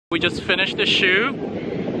We just finished the shoot.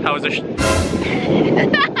 How was the shoot?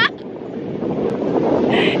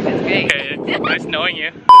 It's great. Okay, nice knowing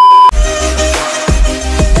you.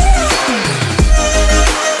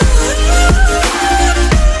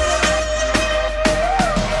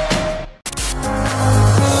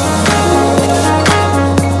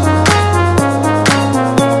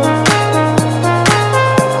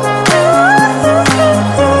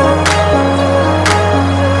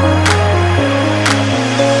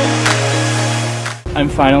 I'm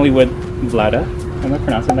finally with Vlada. Am I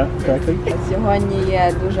pronouncing that correctly? Сьогодні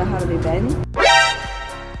є дуже гарний день.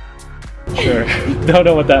 Sure. Don't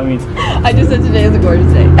know what that means. I just said today is a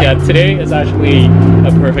gorgeous day. Yeah, today is actually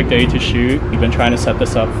a perfect day to shoot. We've been trying to set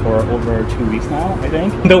this up for over 2 weeks now, I think.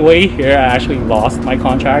 The way here, I actually lost my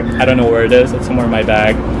contract. I don't know where it is. It's somewhere in my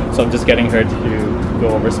bag. So I'm just getting her to go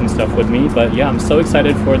over some stuff with me. But yeah, I'm so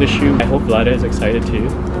excited for the shoot. I hope Vlada is excited too.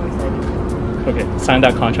 Okay, sign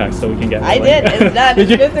that contract so we can get I did. It's done.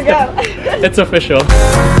 It's good to go. It's official.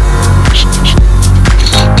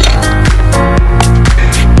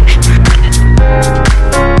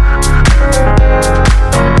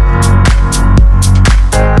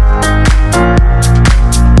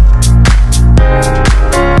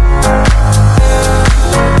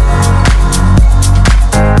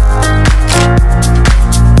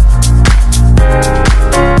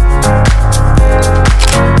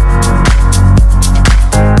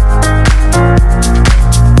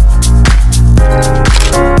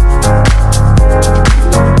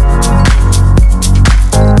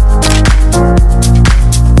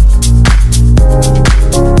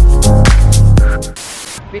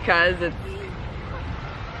 Because it's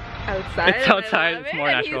outside. It's outside, it's more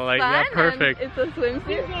natural. Like, yeah, perfect. It's a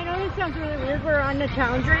swimsuit. I know this sounds really weird. We're on the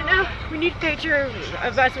challenge right now. We need a picture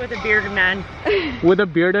of us with a bearded man. With a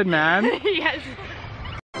bearded man? Yes.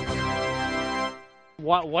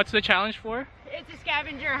 What's the challenge for? It's a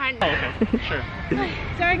scavenger hunt. Oh, okay, sure.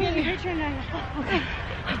 Sorry, get your picture now.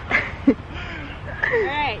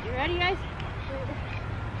 Alright, you ready, guys?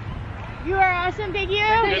 You are awesome, thank you.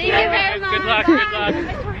 Thank you very much. Good luck, good luck.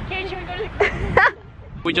 Okay, should we go to the...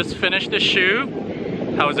 We just finished the shoot.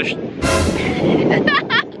 How was the shoot?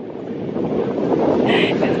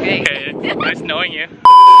 It's great. Okay, nice knowing you.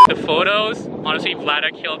 The photos, honestly,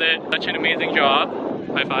 Vlada killed it. Such an amazing job.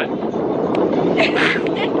 High five.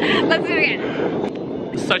 Let's do it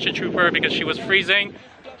again. Such a trooper because she was freezing.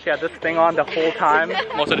 She had this thing on the whole time,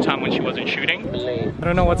 most of the time when she wasn't shooting. I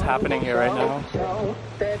don't know what's happening here right now.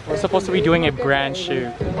 We're supposed to be doing a brand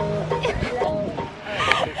shoot.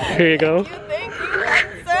 Here you go. You think you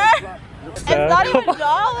sir? It's not even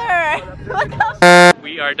 $1. What the?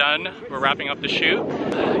 We are done. We're wrapping up the shoot.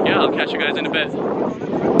 Yeah, I'll catch you guys in a bit.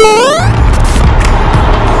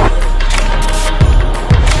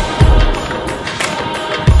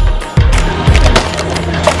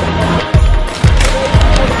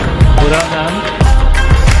 What up, man?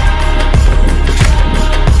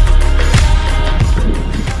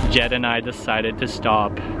 Jed and I decided to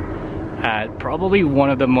stop at probably one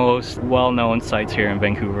of the most well-known sites here in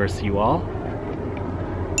Vancouver, Seawall.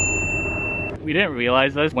 We didn't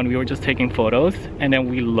realize this when we were just taking photos, and then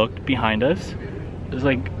we looked behind us. It's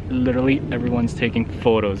like literally everyone's taking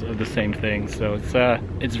photos of the same thing, so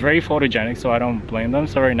it's very photogenic, so I don't blame them.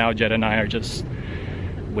 So right now Jed and I are just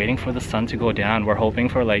waiting for the sun to go down. We're hoping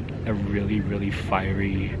for like a really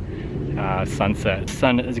fiery sunset. The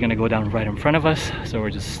sun is gonna go down right in front of us, so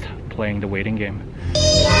we're just playing the waiting game.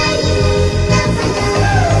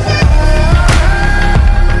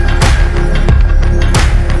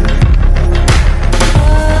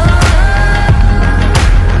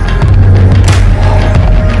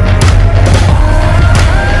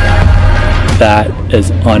 That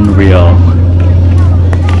is unreal.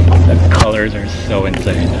 The colors are so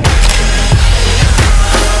insane.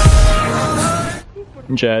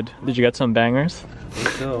 Jed, did you get some bangers?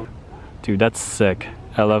 No. Dude, that's sick.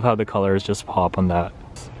 I love how the colors just pop on that.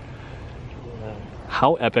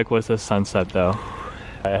 How epic was this sunset though?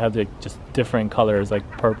 I have like just different colors like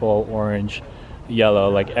purple, orange, yellow,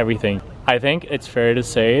 like everything. I think it's fair to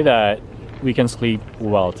say that we can sleep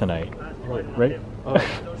well tonight, right? Oh,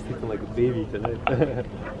 I'm sleeping like a baby tonight.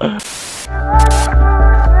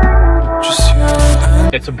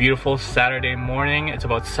 It's a beautiful Saturday morning. It's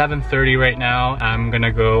about 7:30 right now. I'm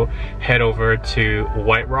gonna go head over to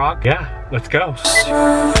White Rock. Yeah, let's go.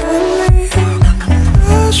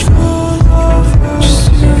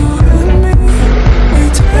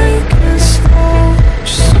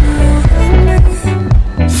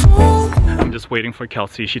 I'm just waiting for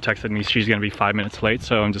Kelsey. She texted me she's gonna be 5 minutes late,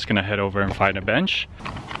 so I'm just gonna head over and find a bench.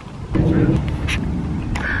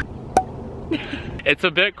 It's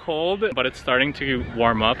a bit cold, but it's starting to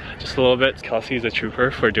warm up just a little bit. Kelsey's a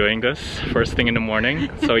trooper for doing this first thing in the morning.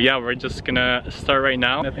 So yeah, we're just gonna start right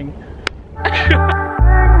now. Nothing.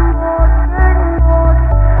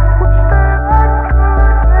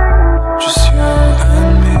 Just you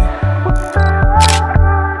and me.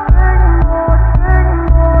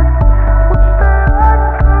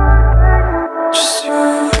 Just you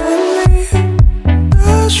and me.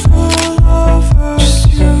 Bashful lovers.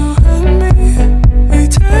 Just you and me. We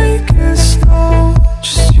take it slow.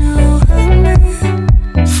 Just you and me.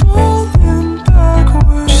 Falling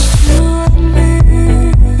backwards. Just you and me.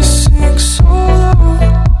 We sing solo.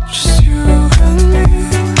 Just you and me.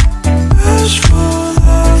 Bashful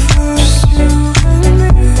lovers. Just you and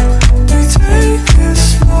me. We take it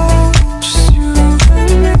slow. Just you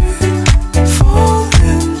and me.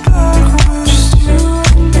 Falling backwards. Just you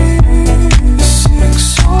and me. We sing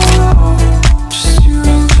solo. Just you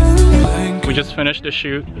and me. We just finished the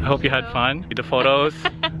shoot. I hope you had fun. The photos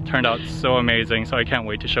turned out so amazing, so I can't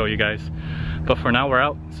wait to show you guys. But for now, we're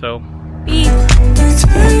out, so. We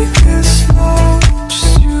take it slow.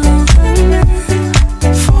 Just you and me.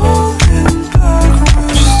 Falling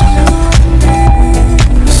backwards. Just you and me.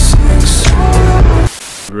 We sing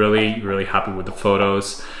solo. Really happy with the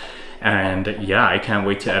photos. And yeah, I can't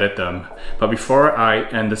wait to edit them. But before I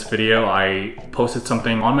end this video, I posted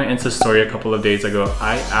something on my Insta story a couple of days ago.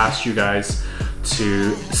 I asked you guys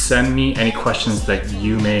to send me any questions that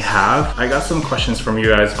you may have. I got some questions from you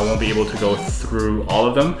guys. I won't be able to go through all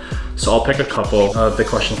of them, so I'll pick a couple of the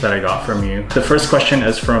questions that I got from you. The first question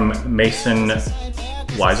is from Mason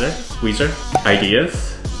Weezer.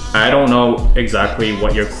 Ideas. I don't know exactly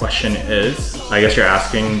what your question is. I guess you're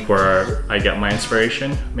asking where I get my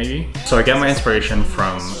inspiration, maybe? So I get my inspiration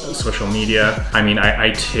from social media. I mean,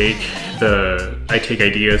 I take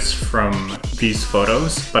ideas from these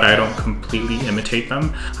photos, but I don't completely imitate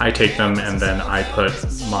them. I take them and then I put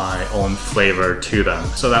my own flavor to them.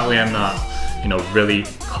 So that way I'm not, you know, really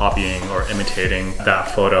copying or imitating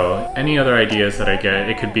that photo. Any other ideas that I get,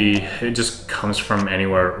 it just comes from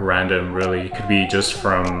anywhere random, really. It could be just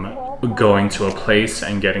from going to a place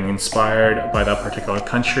and getting inspired by that particular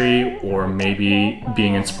country, or maybe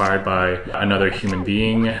being inspired by another human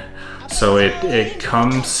being. So it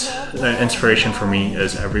comes, inspiration for me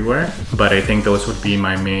is everywhere, but I think those would be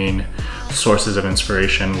my main sources of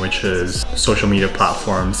inspiration, which is social media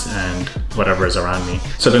platforms and whatever is around me.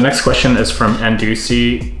 So the next question is from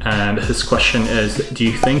Andusi, and his question is, do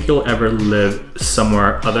you think you'll ever live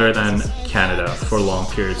somewhere other than Canada for long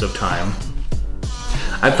periods of time?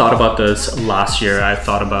 I thought about this last year. I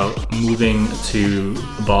thought about moving to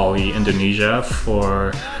Bali, Indonesia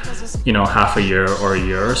for, you know, half a year or a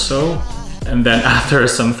year or so. And then after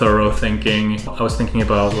some thorough thinking, I was thinking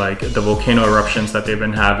about like the volcano eruptions that they've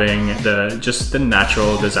been having, just the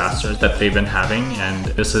natural disasters that they've been having. And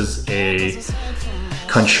this is a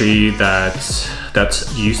country that's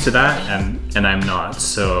used to that, and I'm not.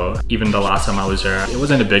 So even the last time I was there, it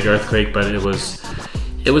wasn't a big earthquake, but it was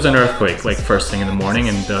an earthquake, like first thing in the morning,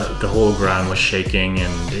 and the whole ground was shaking,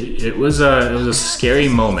 and it was a scary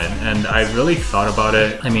moment. And I really thought about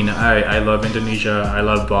it. I mean, I love Indonesia, I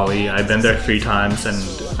love Bali. I've been there 3 times, and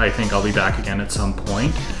I think I'll be back again at some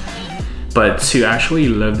point. But to actually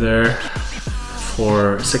live there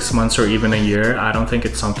for 6 months or even a year, I don't think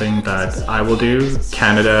it's something that I will do.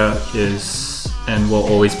 Canada is and will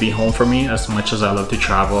always be home for me, as much as I love to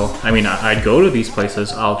travel. I mean, I'd go to these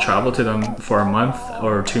places, I'll travel to them for a month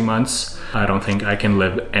or 2 months. I don't think I can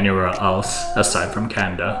live anywhere else aside from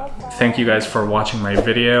Canada. Thank you guys for watching my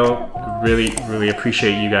video. Really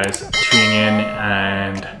appreciate you guys tuning in,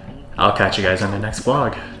 and I'll catch you guys on the next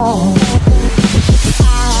vlog.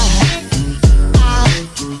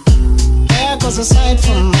 Aside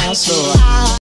from my soul.